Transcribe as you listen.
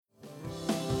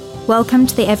Welcome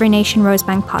to the Every Nation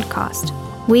Rosebank podcast.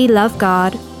 We love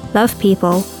God, love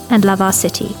people, and love our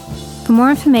city. For more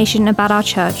information about our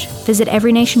church, visit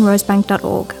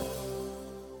everynationrosebank.org.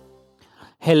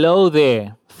 Hello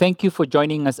there. Thank you for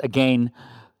joining us again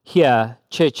here,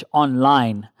 Church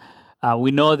Online.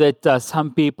 We know that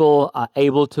some people are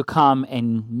able to come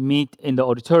and meet in the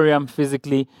auditorium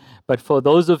physically, but for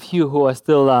those of you who are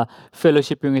still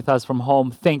fellowshipping with us from home,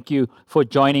 thank you for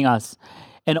joining us.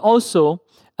 And also,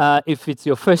 if it's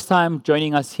your first time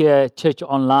joining us here, Church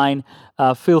Online,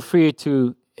 feel free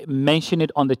to mention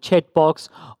it on the chat box,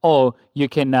 or you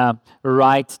can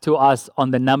write to us on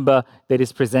the number that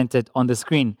is presented on the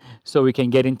screen, so we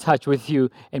can get in touch with you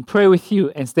and pray with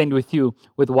you and stand with you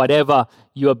with whatever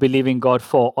you are believing God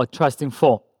for or trusting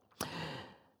for.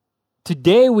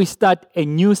 Today we start a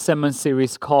new sermon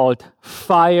series called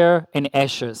Fire and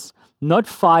Ashes. Not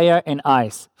fire and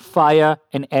ice, fire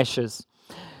and ashes.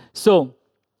 So,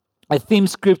 a theme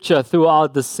scripture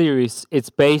throughout the series, it's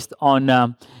based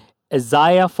on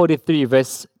Isaiah 43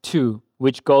 verse 2,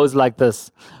 which goes like this: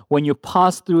 when you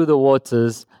pass through the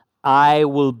waters, I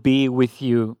will be with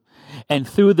you, and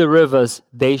through the rivers,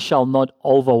 they shall not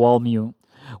overwhelm you.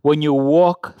 When you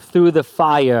walk through the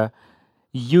fire,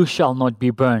 you shall not be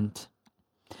burnt.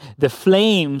 The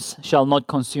flames shall not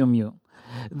consume you.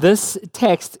 This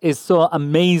text is so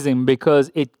amazing because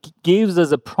it gives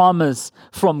us a promise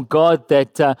from God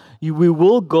that we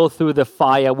will go through the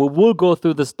fire, we will go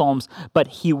through the storms, but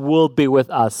He will be with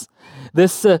us.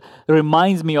 This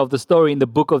reminds me of the story in the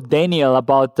book of Daniel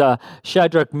about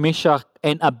Shadrach, Meshach,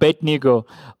 and Abednego,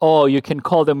 or you can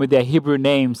call them with their Hebrew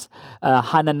names,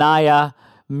 Hananiah,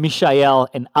 Mishael,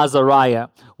 and Azariah.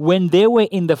 When they were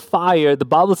in the fire, the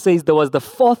Bible says there was the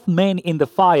fourth man in the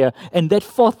fire, and that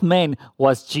fourth man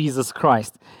was Jesus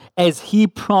Christ. As He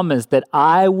promised that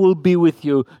I will be with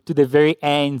you to the very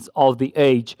ends of the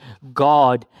age,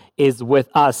 God is with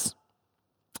us.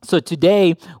 So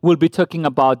today we'll be talking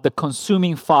about the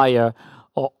consuming fire,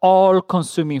 or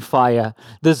all-consuming fire.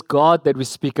 This God that we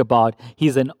speak about,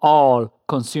 He's an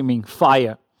all-consuming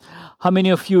fire. How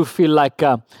many of you feel like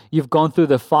you've gone through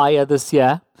the fire this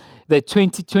year? That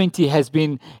 2020 has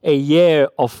been a year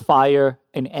of fire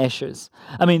and ashes.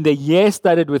 I mean, the year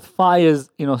started with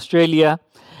fires in Australia,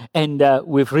 and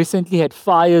we've recently had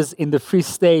fires in the Free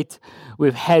State.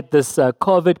 We've had this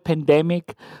COVID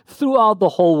pandemic throughout the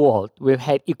whole world. We've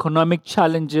had economic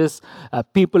challenges.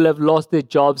 People have lost their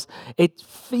jobs. It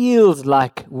feels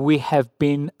like we have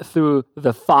been through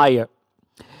the fire.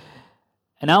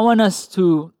 And I want us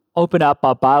to open up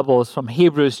our Bibles from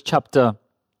Hebrews chapter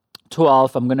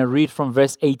 12. I'm going to read from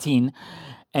verse 18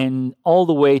 and all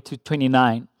the way to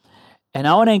 29. And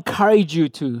I want to encourage you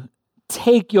to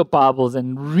take your Bibles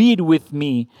and read with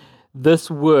me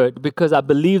this word, because I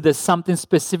believe there's something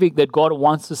specific that God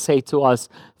wants to say to us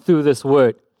through this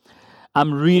word.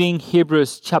 I'm reading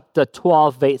Hebrews chapter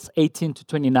 12, verse 18 to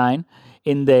 29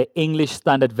 in the English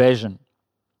Standard Version.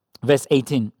 Verse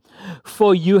 18.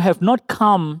 For you have not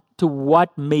come to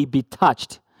what may be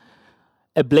touched,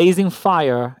 a blazing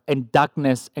fire and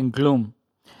darkness and gloom,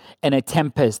 and a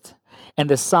tempest, and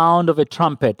the sound of a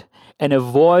trumpet, and a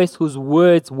voice whose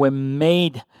words were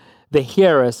made the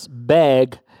hearers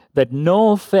beg that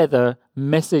no further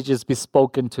messages be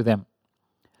spoken to them.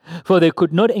 For they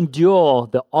could not endure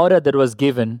the order that was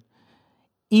given.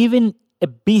 Even a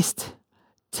beast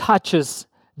touches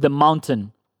the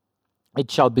mountain, it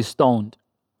shall be stoned.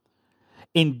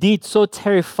 Indeed, so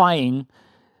terrifying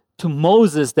to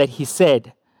Moses that he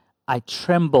said, I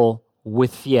tremble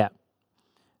with fear.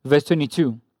 Verse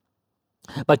 22.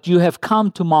 But you have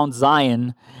come to Mount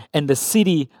Zion and the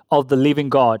city of the living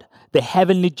God, the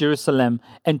heavenly Jerusalem,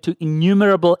 and to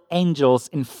innumerable angels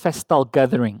in festal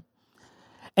gathering,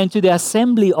 and to the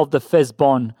assembly of the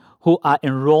firstborn who are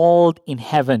enrolled in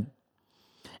heaven,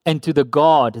 and to the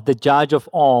God, the judge of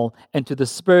all, and to the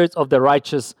spirits of the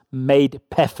righteous made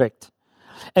perfect,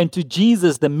 and to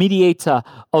Jesus, the mediator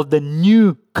of the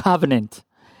new covenant,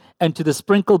 and to the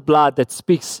sprinkled blood that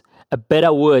speaks a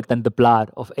better word than the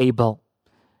blood of Abel.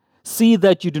 See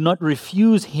that you do not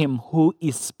refuse him who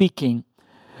is speaking.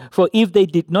 For if they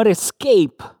did not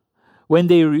escape when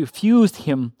they refused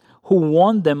him who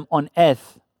warned them on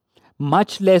earth,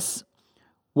 much less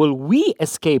will we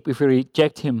escape if we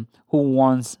reject him who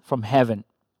warns from heaven.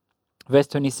 Verse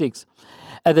 26.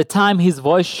 At the time his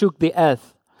voice shook the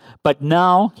earth, but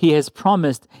now he has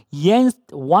promised, yet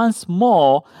once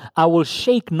more I will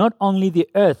shake not only the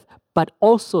earth, but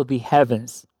also the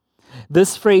heavens.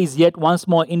 This phrase, yet once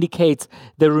more, indicates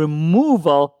the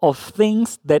removal of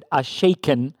things that are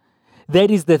shaken. That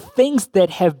is, the things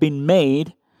that have been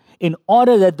made in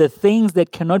order that the things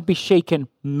that cannot be shaken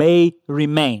may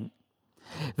remain.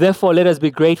 Therefore, let us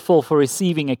be grateful for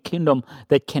receiving a kingdom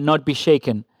that cannot be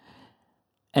shaken.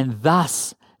 And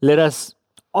thus, let us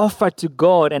offer to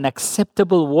God an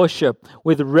acceptable worship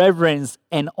with reverence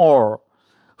and awe,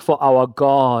 for our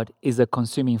God is a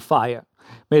consuming fire.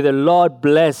 May the Lord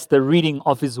bless the reading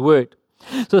of His word.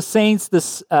 So, saints,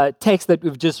 this text that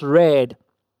we've just read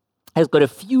has got a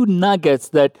few nuggets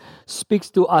that speaks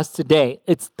to us today.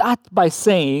 It starts by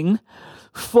saying,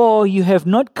 "For you have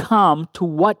not come to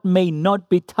what may not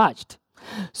be touched."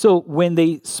 So when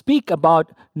they speak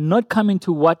about not coming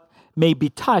to what may be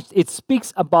touched, it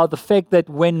speaks about the fact that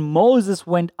when Moses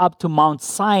went up to Mount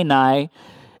Sinai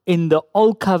in the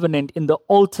Old Covenant, in the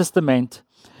Old Testament,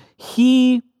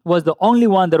 he was the only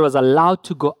one that was allowed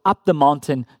to go up the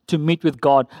mountain to meet with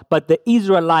God. But the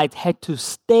Israelites had to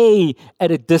stay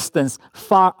at a distance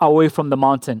far away from the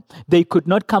mountain. They could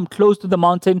not come close to the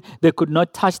mountain. They could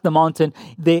not touch the mountain.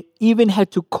 They even had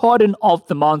to cordon off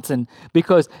the mountain,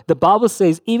 because the Bible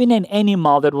says even an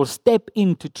animal that will step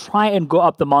in to try and go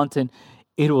up the mountain,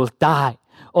 it will die.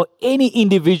 Or any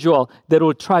individual that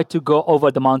will try to go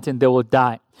over the mountain, they will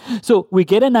die. So we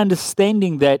get an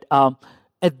understanding that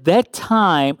at that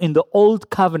time in the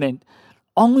Old Covenant,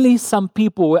 only some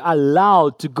people were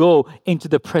allowed to go into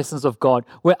the presence of God,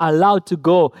 were allowed to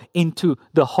go into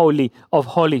the Holy of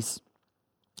Holies.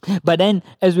 But then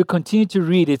as we continue to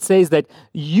read, it says that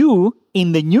you,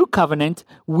 in the New Covenant,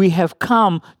 we have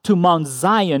come to Mount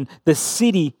Zion, the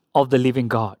city of the living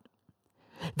God,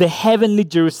 the heavenly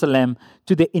Jerusalem,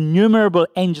 to the innumerable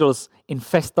angels in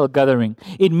festal gathering.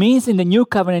 It means in the New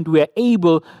Covenant, we are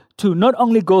able to not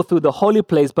only go through the holy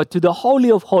place, but to the Holy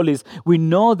of Holies. We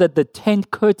know that the tent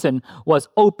curtain was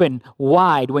open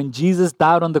wide when Jesus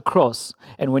died on the cross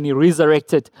and when He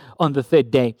resurrected on the third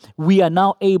day. We are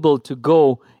now able to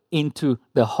go into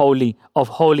the Holy of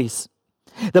Holies.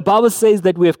 The Bible says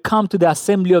that we have come to the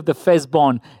assembly of the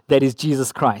firstborn, that is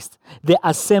Jesus Christ. The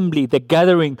assembly, the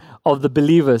gathering of the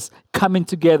believers coming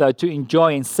together to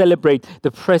enjoy and celebrate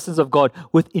the presence of God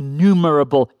with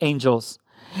innumerable angels.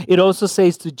 It also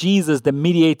says to Jesus, the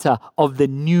mediator of the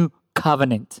new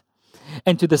covenant,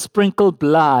 and to the sprinkled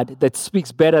blood that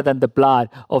speaks better than the blood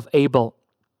of Abel.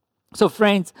 So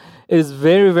friends, it is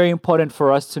very, very important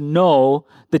for us to know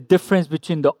the difference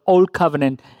between the old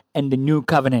covenant and the new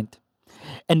covenant.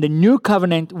 And the new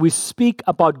covenant, we speak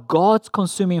about God's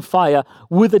consuming fire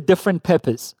with a different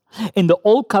purpose. In the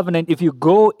old covenant, if you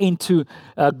go into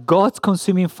God's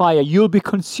consuming fire, you'll be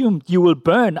consumed. You will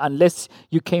burn unless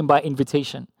you came by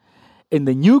invitation. In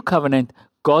the new covenant,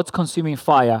 God's consuming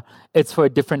fire, it's for a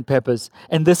different purpose.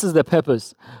 And this is the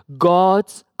purpose.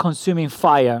 God's consuming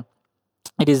fire,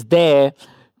 it is there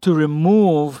to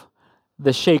remove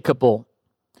the shakeable,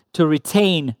 to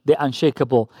retain the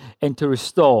unshakable, and to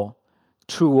restore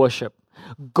true worship.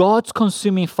 God's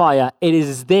consuming fire, it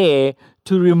is there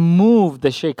to remove the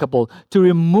shakeable, to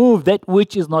remove that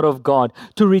which is not of God,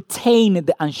 to retain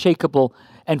the unshakable,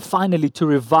 and finally to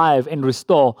revive and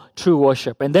restore true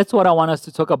worship. And that's what I want us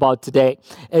to talk about today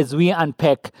as we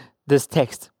unpack this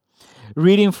text.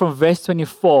 Reading from verse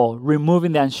 24,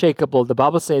 removing the unshakable, the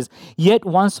Bible says, "Yet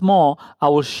once more I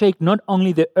will shake not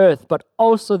only the earth, but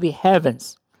also the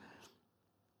heavens."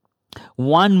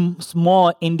 Once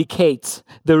more indicates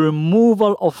the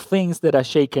removal of things that are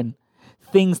shaken,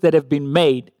 things that have been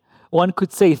made. One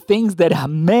could say things that are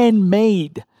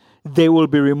man-made, they will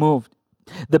be removed.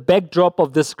 The backdrop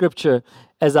of this scripture,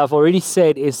 as I've already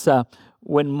said, is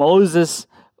when Moses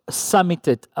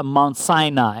summited Mount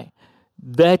Sinai.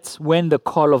 That's when the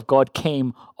call of God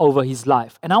came over his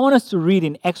life. And I want us to read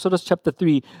in Exodus chapter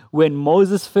 3, when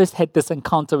Moses first had this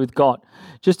encounter with God.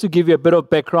 Just to give you a bit of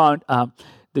background,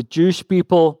 the Jewish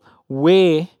people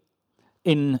were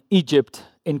in Egypt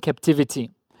in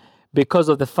captivity because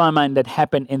of the famine that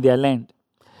happened in their land.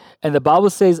 And the Bible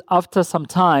says after some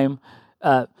time,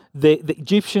 the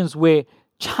Egyptians were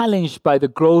challenged by the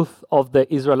growth of the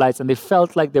Israelites, and they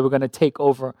felt like they were going to take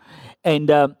over. And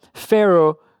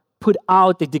Pharaoh put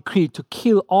out a decree to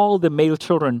kill all the male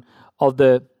children of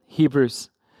the Hebrews.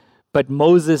 But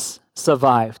Moses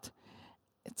survived.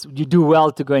 You do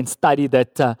well to go and study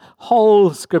that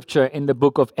whole scripture in the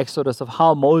book of Exodus of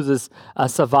how Moses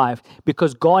survived,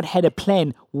 because God had a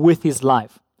plan with his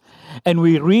life. And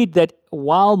we read that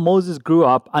while Moses grew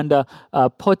up under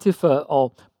Potiphar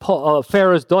or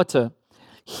Pharaoh's daughter,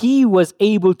 he was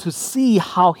able to see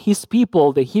how his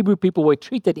people, the Hebrew people, were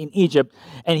treated in Egypt,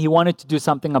 and he wanted to do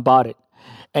something about it.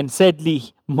 And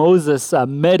sadly, Moses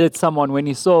murdered someone when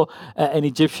he saw an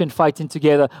Egyptian fighting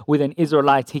together with an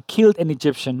Israelite. He killed an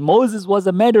Egyptian. Moses was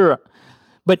a murderer.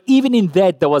 But even in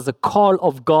that, there was a call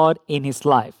of God in his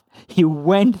life. He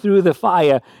went through the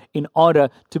fire in order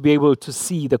to be able to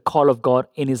see the call of God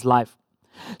in his life.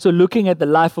 So looking at the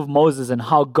life of Moses and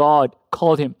how God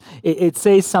called him, it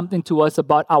says something to us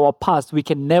about our past. We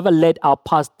can never let our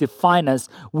past define us.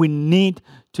 We need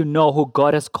to know who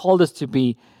God has called us to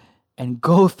be and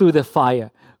go through the fire,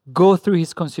 go through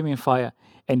his consuming fire,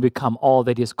 and become all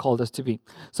that he has called us to be.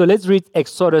 So let's read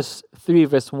Exodus 3,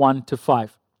 verse 1 to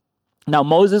 5. Now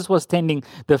Moses was tending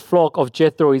the flock of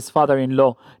Jethro, his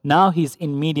father-in-law. Now he's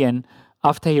in Midian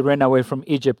after he ran away from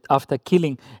Egypt after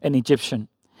killing an Egyptian.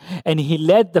 And he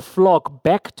led the flock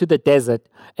back to the desert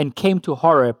and came to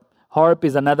Horeb. Horeb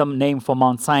is another name for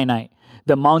Mount Sinai,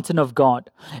 the mountain of God.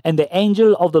 And the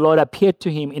angel of the Lord appeared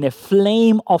to him in a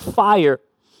flame of fire.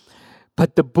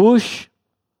 But the bush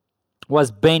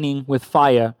was burning with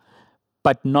fire,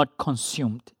 but not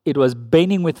consumed. It was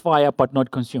burning with fire, but not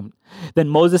consumed. Then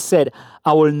Moses said,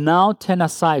 I will now turn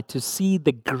aside to see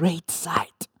the great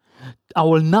sight. I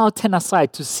will now turn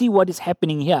aside to see what is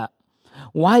happening here.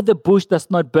 Why the bush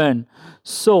does not burn.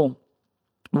 So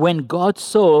when God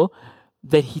saw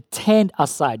that he turned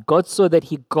aside, God saw that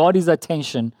he got his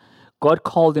attention, God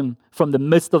called him from the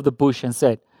midst of the bush and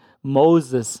said,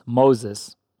 Moses,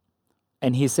 Moses.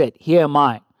 And he said, here am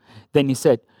I. Then he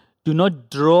said, do not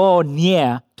draw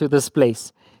near to this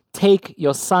place. Take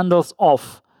your sandals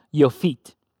off your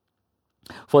feet,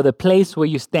 for the place where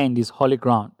you stand is holy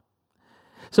ground.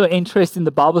 So interesting,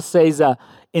 the Bible says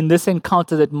in this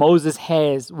encounter that Moses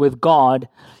has with God,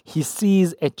 he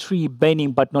sees a tree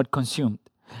burning but not consumed.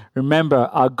 Remember,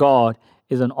 our God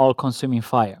is an all-consuming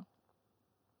fire.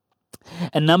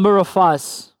 A number of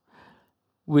us,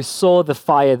 we saw the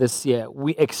fire this year.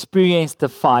 We experienced the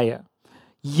fire,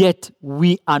 yet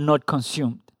we are not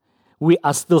consumed. We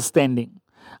are still standing.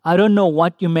 I don't know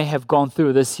what you may have gone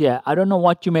through this year. I don't know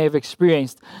what you may have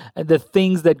experienced, the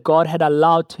things that God had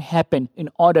allowed to happen in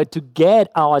order to get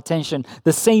our attention,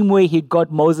 the same way he got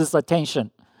Moses'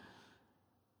 attention.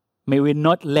 May we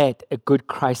not let a good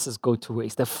crisis go to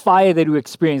waste. The fire that we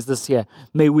experienced this year,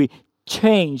 may we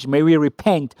change, may we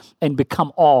repent and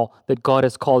become all that God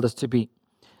has called us to be.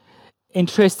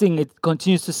 Interesting, it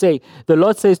continues to say, the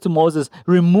Lord says to Moses,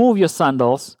 remove your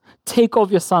sandals, take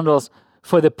off your sandals,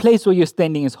 for the place where you're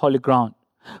standing is holy ground.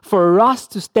 For us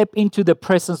to step into the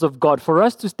presence of God, for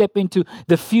us to step into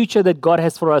the future that God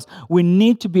has for us, we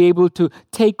need to be able to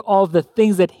take off the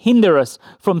things that hinder us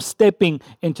from stepping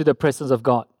into the presence of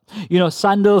God. You know,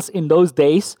 sandals in those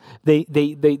days, they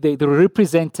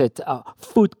represented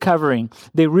foot covering.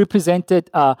 They represented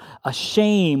a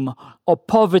shame or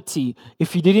poverty.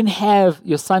 If you didn't have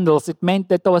your sandals, it meant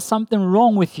that there was something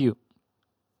wrong with you.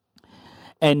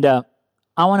 And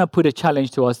I want to put a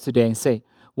challenge to us today and say,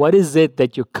 what is it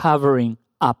that you're covering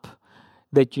up,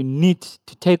 that you need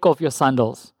to take off your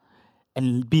sandals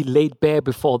and be laid bare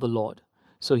before the Lord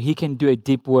so he can do a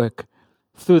deep work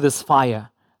through this fire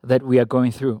that we are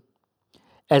going through?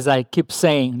 As I keep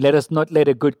saying, let us not let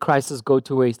a good crisis go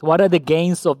to waste. What are the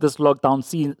gains of this lockdown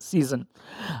season?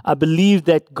 I believe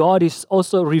that God is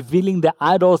also revealing the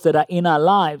idols that are in our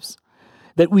lives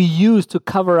that we use to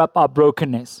cover up our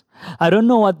brokenness. I don't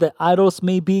know what the idols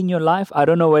may be in your life. I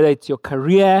don't know whether it's your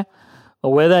career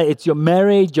or whether it's your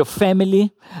marriage, your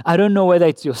family. I don't know whether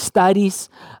it's your studies.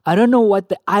 I don't know what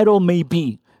the idol may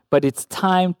be, but it's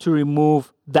time to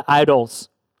remove the idols.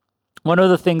 One of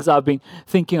the things I've been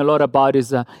thinking a lot about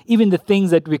is even the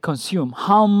things that we consume,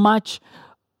 how much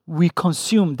we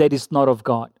consume that is not of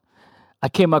God. I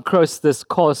came across this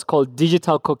course called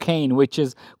Digital Cocaine, which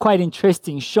is quite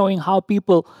interesting, showing how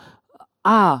people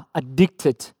are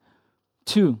addicted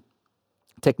to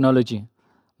technology.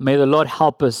 May the Lord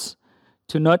help us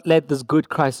to not let this good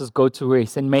crisis go to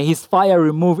waste, and may his fire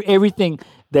remove everything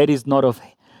that is not of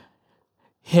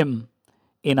him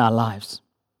in our lives.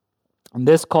 And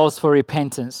this calls for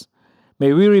repentance.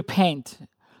 May we repent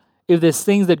if there's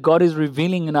things that God is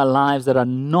revealing in our lives that are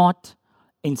not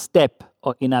in step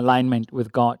or in alignment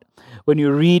with God. When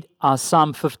you read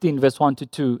Psalm 15, verse 1 to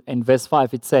 2 and verse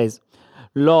 5, it says,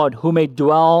 Lord, who may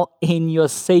dwell in your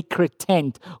sacred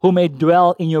tent, who may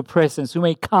dwell in your presence, who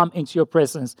may come into your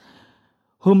presence,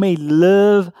 who may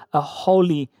live a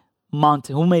holy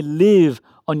mountain, who may live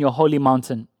on your holy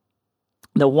mountain.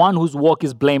 The one whose walk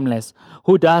is blameless,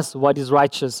 who does what is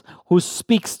righteous, who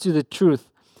speaks to the truth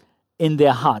in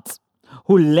their hearts,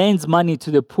 who lends money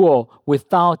to the poor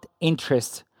without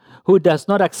interest, who does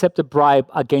not accept a bribe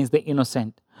against the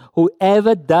innocent.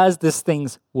 Whoever does these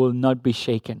things will not be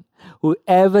shaken.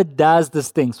 Whoever does these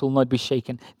things will not be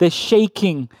shaken. The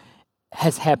shaking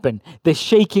has happened. The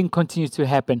shaking continues to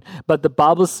happen. But the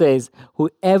Bible says,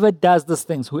 whoever does these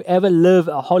things, whoever live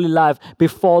a holy life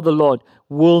before the Lord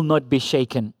will not be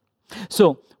shaken.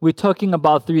 So we're talking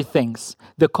about three things.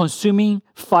 The consuming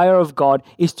fire of God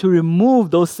is to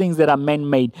remove those things that are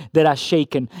man-made, that are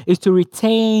shaken, is to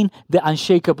retain the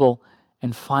unshakable,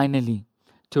 and finally,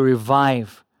 to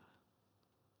revive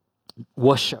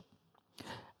worship.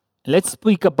 Let's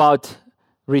speak about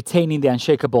retaining the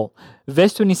unshakable.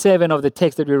 Verse 27 of the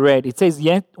text that we read, it says,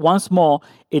 yet once more,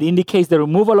 it indicates the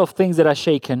removal of things that are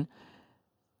shaken,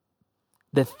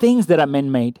 the things that are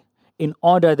man-made, in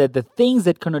order that the things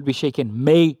that cannot be shaken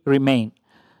may remain.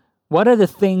 What are the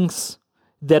things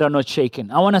that are not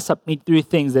shaken? I want to submit three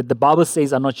things that the Bible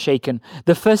says are not shaken.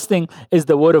 The first thing is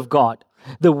the Word of God.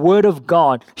 The Word of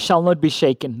God shall not be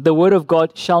shaken. The Word of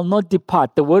God shall not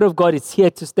depart. The Word of God is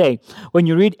here to stay. When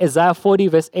you read Isaiah 40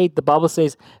 verse 8, the Bible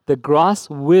says, the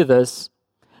grass withers,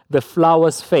 the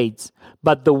flowers fades,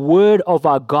 but the Word of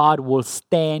our God will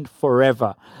stand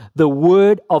forever. The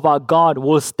Word of our God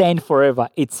will stand forever.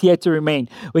 It's here to remain.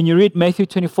 When you read Matthew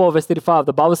 24 verse 35,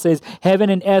 the Bible says, heaven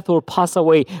and earth will pass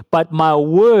away, but my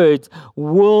words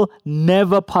will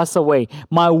never pass away.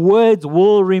 My words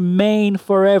will remain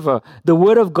forever. The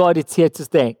Word of God is here to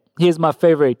stay. Here's my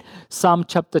favorite, Psalm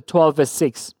chapter 12 verse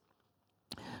 6.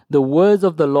 The words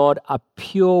of the Lord are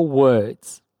pure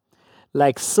words,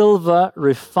 like silver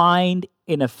refined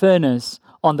in a furnace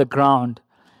on the ground,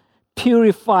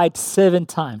 purified 7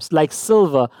 times, like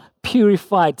silver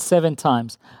purified 7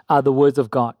 times are the words of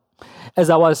God. As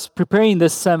I was preparing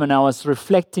this sermon, I was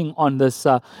reflecting on this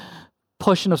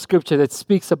portion of scripture that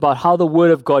speaks about how the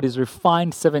word of God is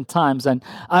refined 7 times. And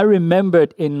I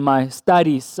remembered in my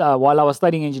studies, while I was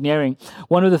studying engineering,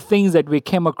 one of the things that we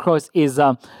came across is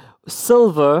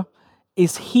silver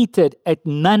is heated at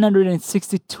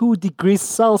 962 degrees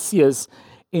Celsius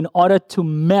in order to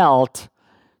melt,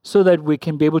 so that we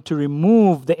can be able to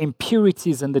remove the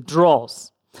impurities and the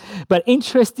dross. But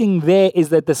interesting there is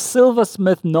that the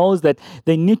silversmith knows that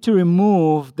they need to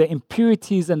remove the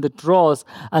impurities and the dross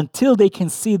until they can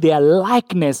see their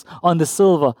likeness on the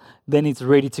silver. Then it's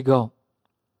ready to go.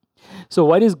 So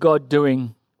what is God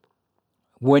doing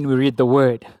when we read the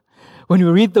Word? When we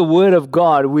read the Word of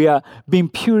God, we are being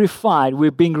purified,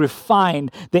 we're being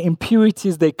refined. The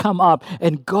impurities, they come up,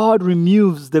 and God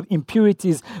removes the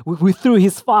impurities through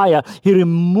His fire. He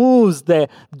removes the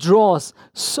dross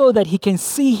so that He can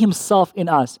see Himself in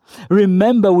us.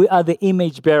 Remember, we are the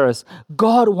image bearers.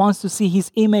 God wants to see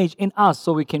His image in us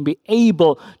so we can be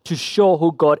able to show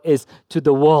who God is to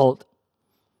the world.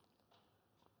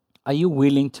 Are you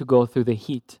willing to go through the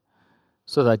heat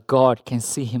so that God can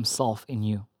see Himself in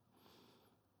you?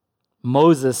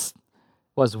 Moses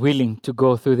was willing to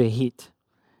go through the heat.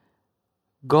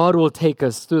 God will take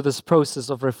us through this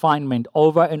process of refinement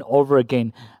over and over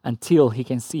again until He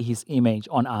can see His image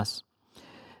on us.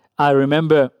 I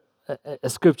remember a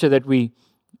scripture that we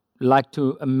like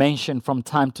to mention from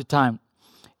time to time.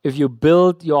 If you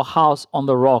build your house on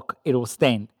the rock, it will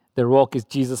stand. The rock is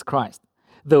Jesus Christ.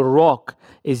 The rock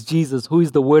is Jesus, who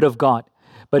is the Word of God.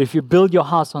 But if you build your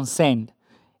house on sand,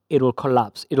 it will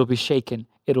collapse. It will be shaken.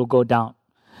 It will go down.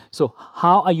 So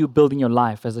how are you building your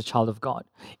life as a child of God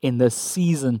in the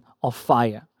season of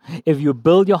fire? If you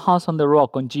build your house on the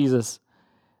rock, on Jesus,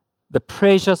 the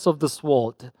pressures of this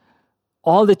world,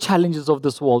 all the challenges of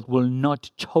this world will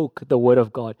not choke the Word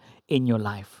of God in your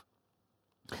life.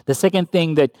 The second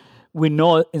thing that we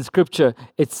know in Scripture,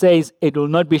 it says it will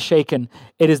not be shaken.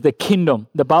 It is the kingdom.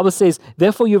 The Bible says,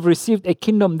 therefore you've received a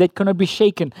kingdom that cannot be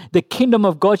shaken. The kingdom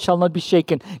of God shall not be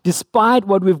shaken. Despite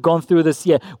what we've gone through this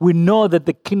year, we know that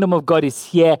the kingdom of God is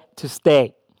here to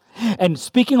stay. And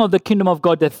speaking of the kingdom of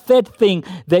God, the third thing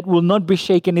that will not be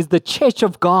shaken is the church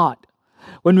of God.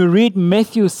 When we read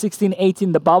Matthew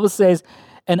 16:18, the Bible says,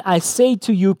 and I say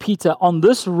to you, Peter, on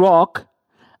this rock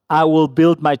I will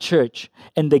build my church,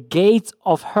 and the gates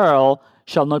of hell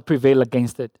shall not prevail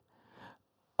against it.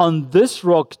 On this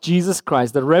rock, Jesus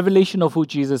Christ, the revelation of who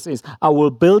Jesus is, I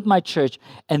will build my church,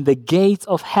 and the gates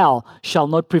of hell shall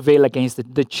not prevail against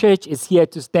it. The church is here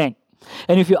to stand.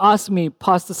 And if you ask me,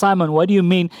 Pastor Simon, what do you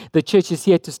mean the church is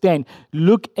here to stand?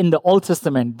 Look in the Old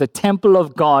Testament, the temple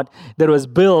of God that was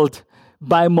built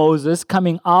by Moses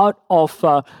coming out of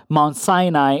Mount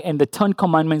Sinai and the 10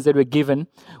 commandments that were given.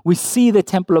 We see the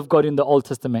temple of God in the Old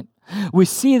Testament. We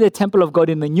see the temple of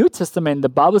God in the New Testament. The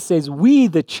Bible says we,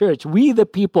 the church, we, the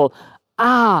people,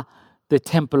 are the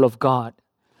temple of God.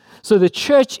 So the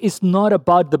church is not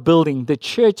about the building. The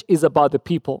church is about the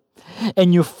people.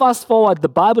 And you fast forward the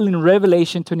Bible in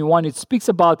Revelation 21, it speaks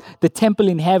about the temple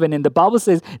in heaven. And the Bible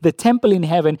says the temple in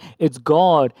heaven is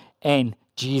God and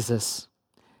Jesus.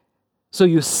 So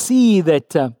you see that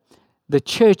the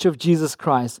church of Jesus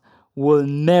Christ will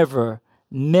never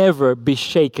be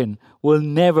shaken, will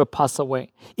never pass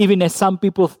away. Even as some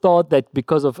people thought that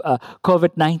because of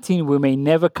COVID-19, we may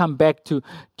never come back to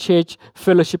church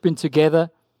fellowshipping together,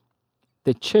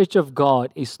 the church of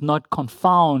God is not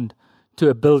confined to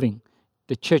a building.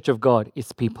 The church of God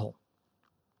is people.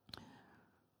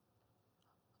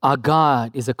 Our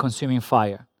God is a consuming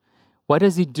fire. What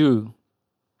does He do?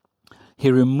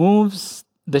 He removes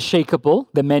the shakeable,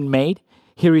 the man-made.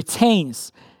 He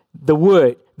retains the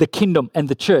word, the kingdom, and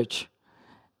the church.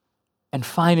 And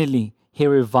finally, He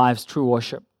revives true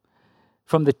worship.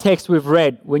 From the text we've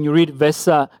read, when you read verse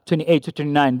 28 to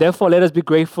 29, therefore let us be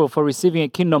grateful for receiving a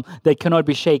kingdom that cannot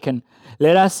be shaken.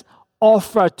 Let us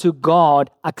offer to God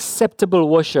acceptable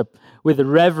worship with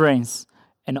reverence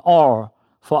and awe,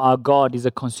 for our God is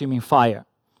a consuming fire.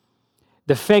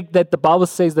 The fact that the Bible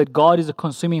says that God is a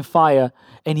consuming fire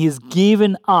and He's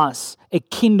given us a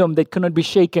kingdom that cannot be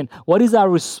shaken. What is our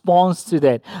response to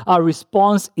that? Our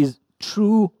response is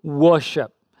true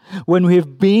worship. When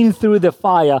we've been through the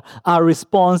fire, our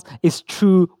response is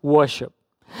true worship.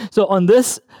 So on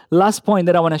this last point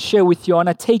that I want to share with you, I want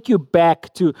to take you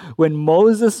back to when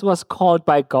Moses was called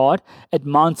by God at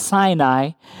Mount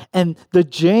Sinai and the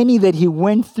journey that he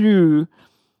went through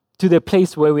to the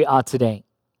place where we are today.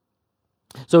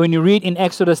 So when you read in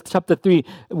Exodus chapter 3,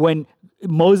 when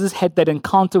Moses had that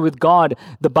encounter with God,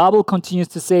 the Bible continues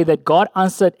to say that God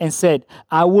answered and said,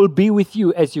 I will be with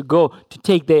you as you go to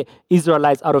take the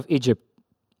Israelites out of Egypt.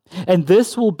 And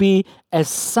this will be a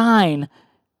sign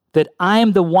that I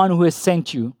am the one who has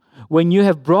sent you. When you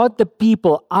have brought the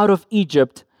people out of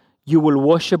Egypt, you will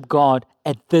worship God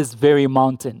at this very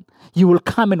mountain. You will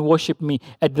come and worship me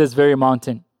at this very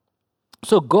mountain.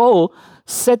 So go,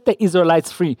 set the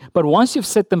Israelites free. But once you've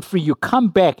set them free, you come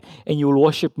back and you will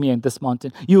worship me at this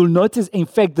mountain. You will notice, in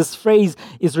fact, this phrase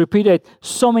is repeated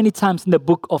so many times in the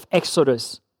book of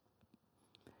Exodus.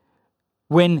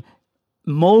 When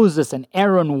Moses and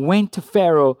Aaron went to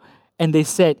Pharaoh and they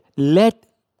said, let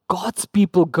God's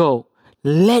people go.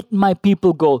 Let my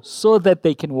people go so that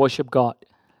they can worship God.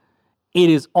 It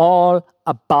is all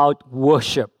about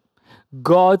worship.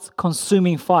 God's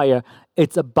consuming fire.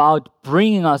 It's about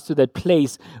bringing us to that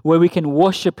place where we can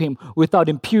worship Him without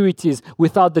impurities,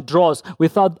 without the dross,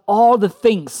 without all the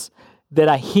things that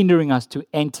are hindering us to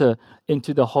enter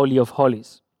into the Holy of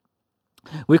Holies.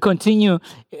 We continue,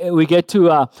 we get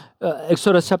to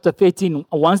Exodus chapter 13.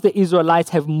 Once the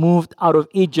Israelites have moved out of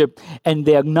Egypt and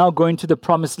they are now going to the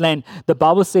promised land, the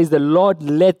Bible says the Lord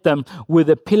led them with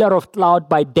a pillar of cloud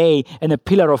by day and a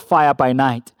pillar of fire by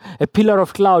night. A pillar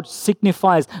of cloud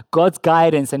signifies God's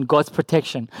guidance and God's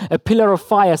protection. A pillar of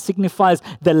fire signifies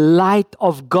the light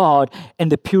of God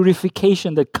and the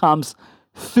purification that comes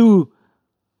through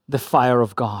the fire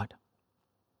of God.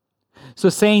 So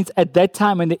saints, at that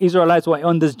time when the Israelites were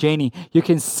on this journey, you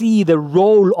can see the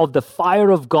role of the fire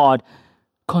of God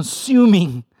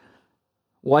consuming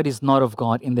what is not of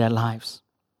God in their lives.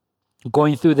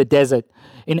 Going through the desert.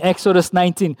 In Exodus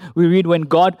 19, we read when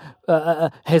God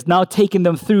has now taken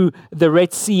them through the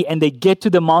Red Sea and they get to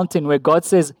the mountain where God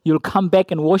says, you'll come back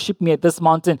and worship me at this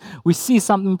mountain. We see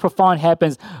something profound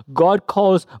happens. God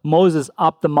calls Moses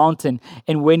up the mountain.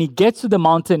 And when he gets to the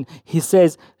mountain, he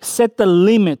says, set the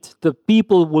limit. The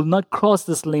people will not cross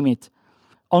this limit.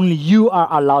 Only you are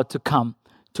allowed to come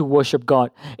to worship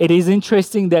God. It is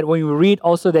interesting that when we read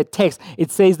also that text, it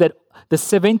says that the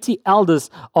 70 elders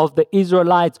of the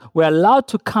Israelites were allowed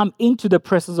to come into the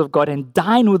presence of God and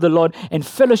dine with the Lord and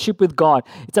fellowship with God.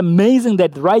 It's amazing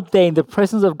that right there in the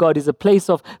presence of God is a place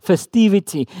of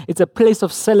festivity. It's a place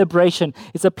of celebration.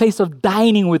 It's a place of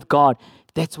dining with God.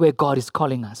 That's where God is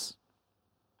calling us.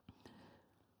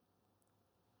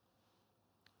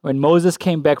 When Moses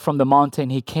came back from the mountain,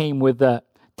 he came with the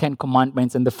 10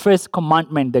 commandments. And the first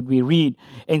commandment that we read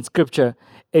in Scripture,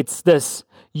 it's this: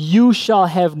 you shall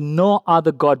have no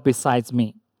other God besides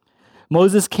me.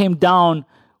 Moses came down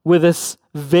with this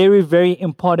very, very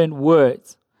important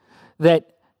words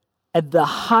that at the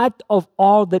heart of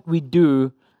all that we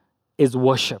do is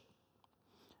worship.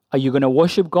 Are you going to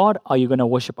worship God or are you going to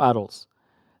worship idols?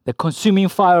 The consuming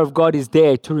fire of God is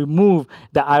there to remove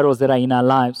the idols that are in our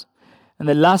lives. And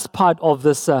the last part of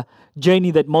this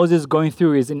journey that Moses is going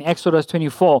through is in Exodus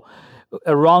 24.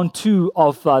 Round 2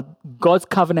 of God's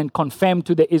covenant confirmed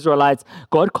to the Israelites.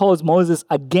 God calls Moses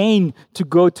again to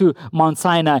go to Mount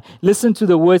Sinai. Listen to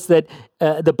the words that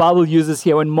the Bible uses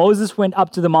here. When Moses went up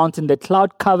to the mountain, the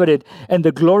cloud covered it, and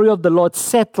the glory of the Lord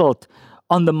settled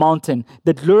on the mountain.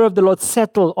 The glory of the Lord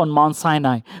settled on Mount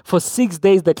Sinai. For 6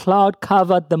 days, the cloud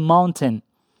covered the mountain.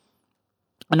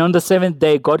 And on the seventh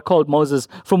day, God called Moses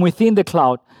from within the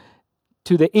cloud.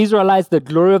 To the Israelites, the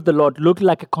glory of the Lord looked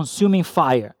like a consuming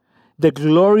fire. The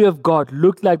glory of God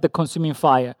looked like the consuming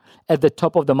fire at the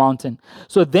top of the mountain.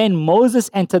 So then Moses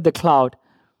entered the cloud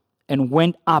and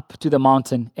went up to the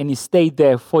mountain, and he stayed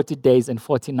there 40 days and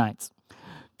 40 nights.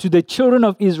 To the children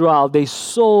of Israel, they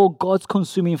saw God's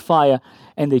consuming fire,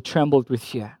 and they trembled with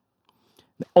fear.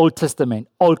 The Old Testament,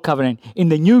 Old Covenant. In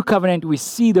the New Covenant, we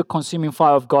see the consuming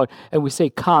fire of God, and we say,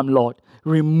 "Come, Lord,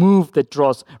 remove the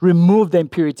dross, remove the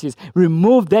impurities,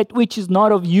 remove that which is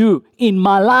not of you in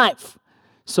my life,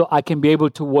 so I can be able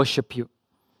to worship you."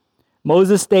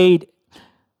 Moses stayed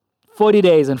 40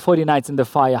 days and 40 nights in the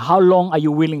fire. How long are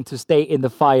you willing to stay in the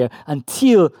fire?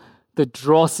 Until the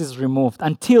dross is removed,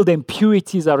 until the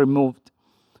impurities are removed,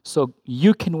 so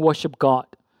you can worship God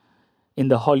in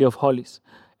the Holy of Holies.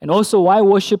 And also, why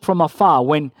worship from afar?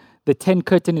 When the tent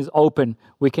curtain is open,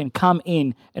 we can come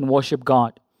in and worship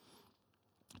God.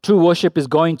 True worship is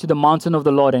going to the mountain of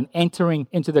the Lord and entering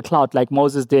into the cloud like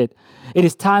Moses did. It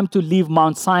is time to leave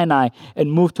Mount Sinai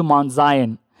and move to Mount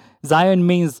Zion. Zion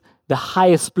means the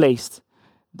highest place,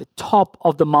 the top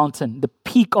of the mountain, the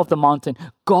peak of the mountain.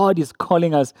 God is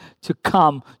calling us to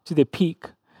come to the peak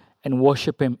and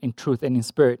worship Him in truth and in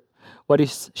spirit. What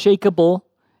is shakeable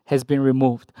has been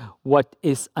removed. What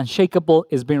is unshakable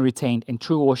is being retained, and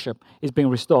true worship is being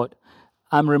restored.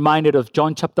 I'm reminded of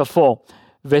John chapter 4,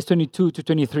 verse 22 to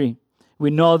 23. We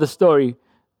know the story.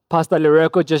 Pastor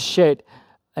Lereko just shared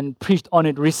and preached on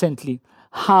it recently,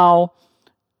 how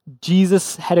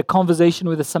Jesus had a conversation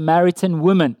with a Samaritan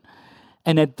woman.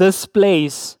 And at this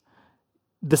place,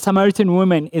 the Samaritan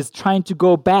woman is trying to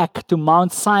go back to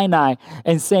Mount Sinai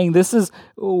and saying, this is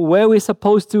where we're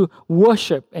supposed to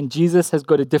worship. And Jesus has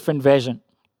got a different version.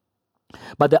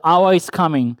 But the hour is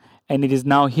coming, and it is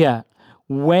now here,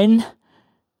 when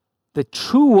the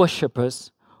true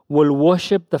worshipers will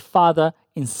worship the Father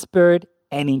in spirit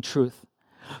and in truth.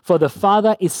 For the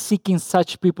Father is seeking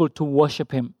such people to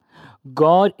worship Him.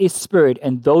 God is spirit,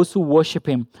 and those who worship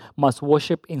Him must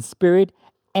worship in spirit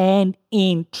and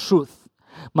in truth.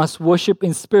 Must worship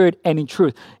in spirit and in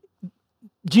truth.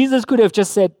 Jesus could have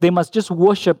just said they must just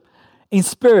worship in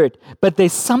spirit, but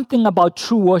there's something about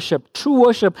true worship. True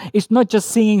worship is not just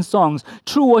singing songs.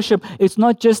 True worship is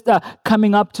not just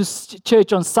coming up to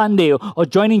church on Sunday or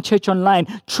joining church online.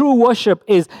 True worship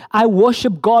is I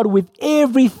worship God with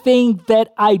everything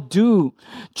that I do.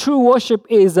 True worship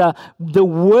is the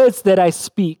words that I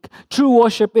speak. True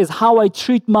worship is how I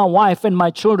treat my wife and my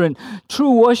children.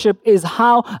 True worship is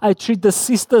how I treat the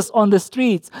sisters on the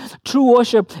streets. True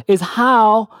worship is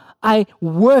how I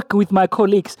work with my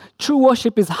colleagues. True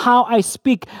worship is how I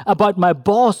speak about my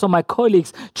boss or my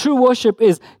colleagues. True worship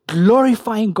is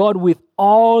glorifying God with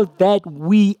all that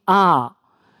we are.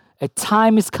 A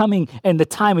time is coming, and the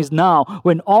time is now,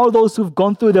 when all those who've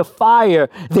gone through the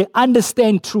fire, they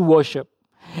understand true worship.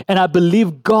 And I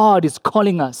believe God is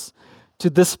calling us to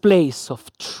this place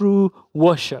of true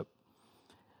worship.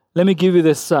 Let me give you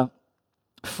this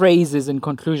phrases in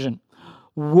conclusion.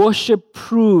 Worship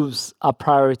proves our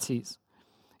priorities.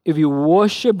 If you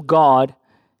worship God,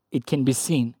 it can be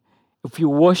seen. If you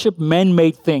worship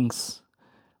man-made things,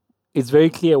 it's very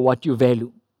clear what you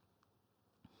value.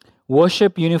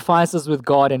 Worship unifies us with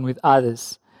God and with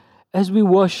others. As we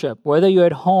worship, whether you're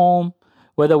at home,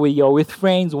 whether you're with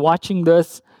friends watching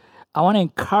this, I want to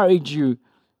encourage you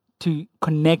to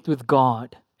connect with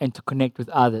God and to connect with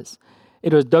others.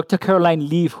 It was Dr. Caroline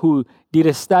Leaf who did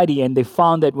a study, and they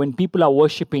found that when people are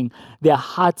worshiping, their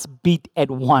hearts beat at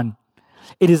one.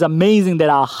 It is amazing that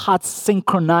our hearts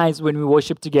synchronize when we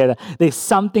worship together. There's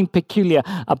something peculiar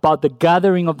about the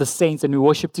gathering of the saints and we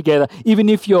worship together. Even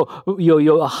if your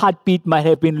heartbeat might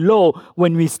have been low,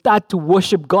 when we start to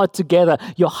worship God together,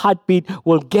 your heartbeat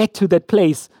will get to that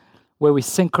place where we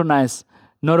synchronize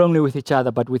not only with each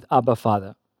other, but with Abba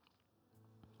Father.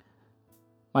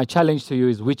 My challenge to you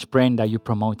is, which brand are you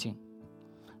promoting?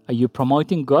 Are you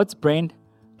promoting God's brand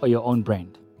or your own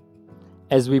brand?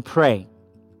 As we pray,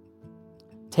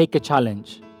 take a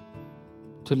challenge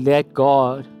to let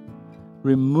God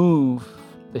remove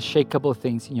the shakeable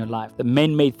things in your life, the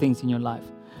man-made things in your life,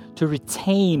 to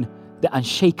retain the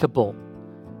unshakable,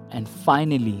 and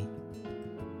finally,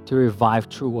 to revive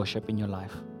true worship in your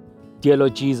life. Dear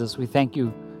Lord Jesus, we thank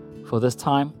you for this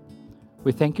time.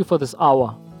 We thank you for this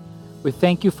hour. We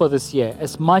thank you for this year.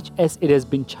 As much as it has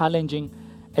been challenging,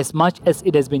 as much as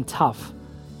it has been tough,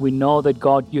 we know that,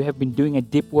 God, you have been doing a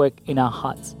deep work in our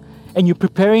hearts. And you're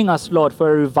preparing us, Lord,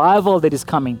 for a revival that is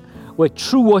coming, where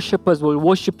true worshipers will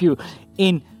worship you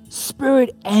in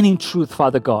spirit and in truth,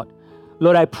 Father God.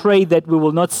 Lord, I pray that we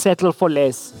will not settle for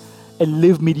less, and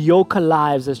live mediocre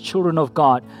lives as children of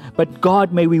God. But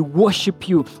God, may we worship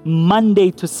you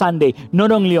Monday to Sunday,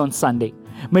 not only on Sunday.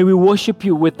 May we worship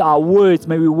you with our words.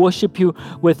 May we worship you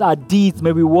with our deeds.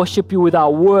 May we worship you with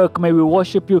our work. May we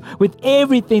worship you with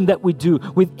everything that we do,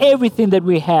 with everything that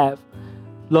we have.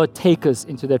 Lord, take us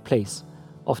into that place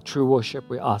of true worship,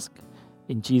 we ask.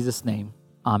 In Jesus' name,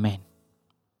 amen.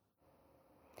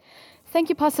 Thank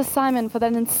you, Pastor Simon, for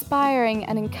that inspiring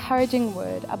and encouraging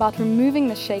word about removing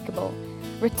the shakeable,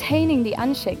 retaining the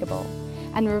unshakable,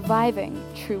 and reviving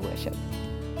true worship.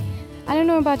 I don't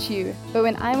know about you, but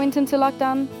when I went into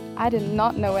lockdown, I did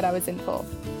not know what I was in for.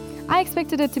 I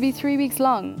expected it to be 3 weeks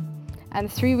long,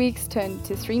 and 3 weeks turned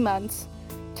to 3 months,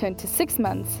 turned to 6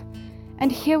 months,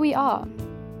 and here we are.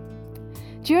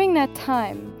 During that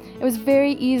time, it was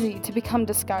very easy to become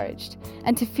discouraged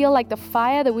and to feel like the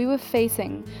fire that we were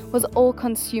facing was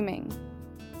all-consuming.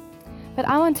 But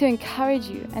I want to encourage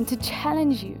you and to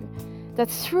challenge you that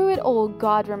through it all,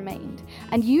 God remained,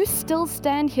 and you still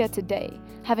stand here today,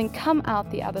 having come out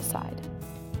the other side.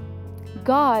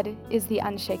 God is the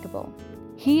unshakable.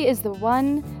 He is the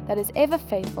one that is ever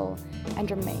faithful and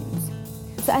remains.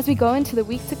 So as we go into the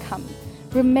week to come,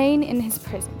 remain in His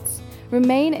presence.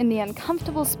 Remain in the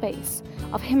uncomfortable space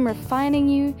of Him refining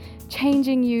you,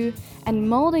 changing you, and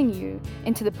molding you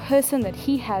into the person that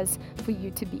He has for you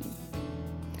to be.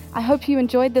 I hope you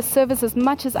enjoyed this service as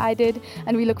much as I did,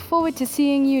 and we look forward to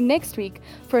seeing you next week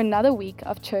for another week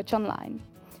of Church Online.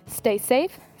 Stay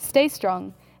safe, stay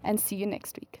strong, and see you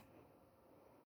next week.